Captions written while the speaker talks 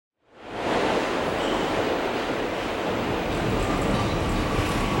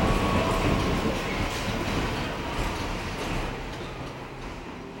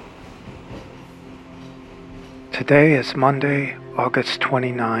Today is Monday, August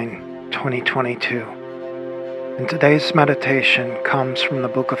 29, 2022, and today's meditation comes from the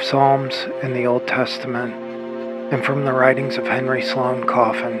book of Psalms in the Old Testament and from the writings of Henry Sloane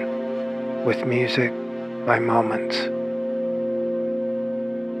Coffin, with music by Moments.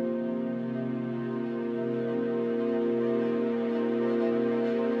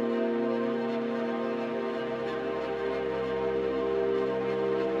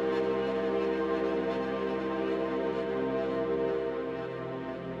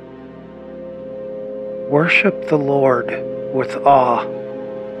 Worship the Lord with awe.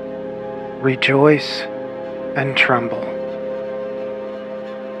 Rejoice and tremble.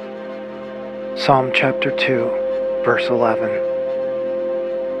 Psalm chapter 2, verse 11.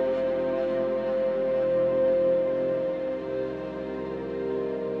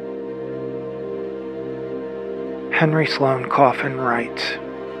 Henry Sloane Coffin writes,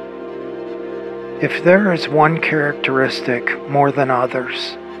 "If there is one characteristic more than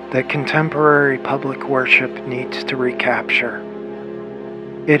others that contemporary public worship needs to recapture,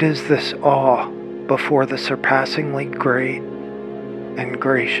 it is this awe before the surpassingly great and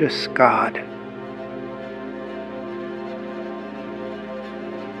gracious God."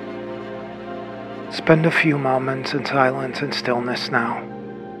 Spend a few moments in silence and stillness now,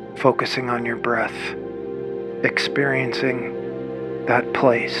 focusing on your breath, experiencing that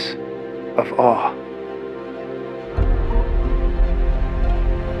place of awe.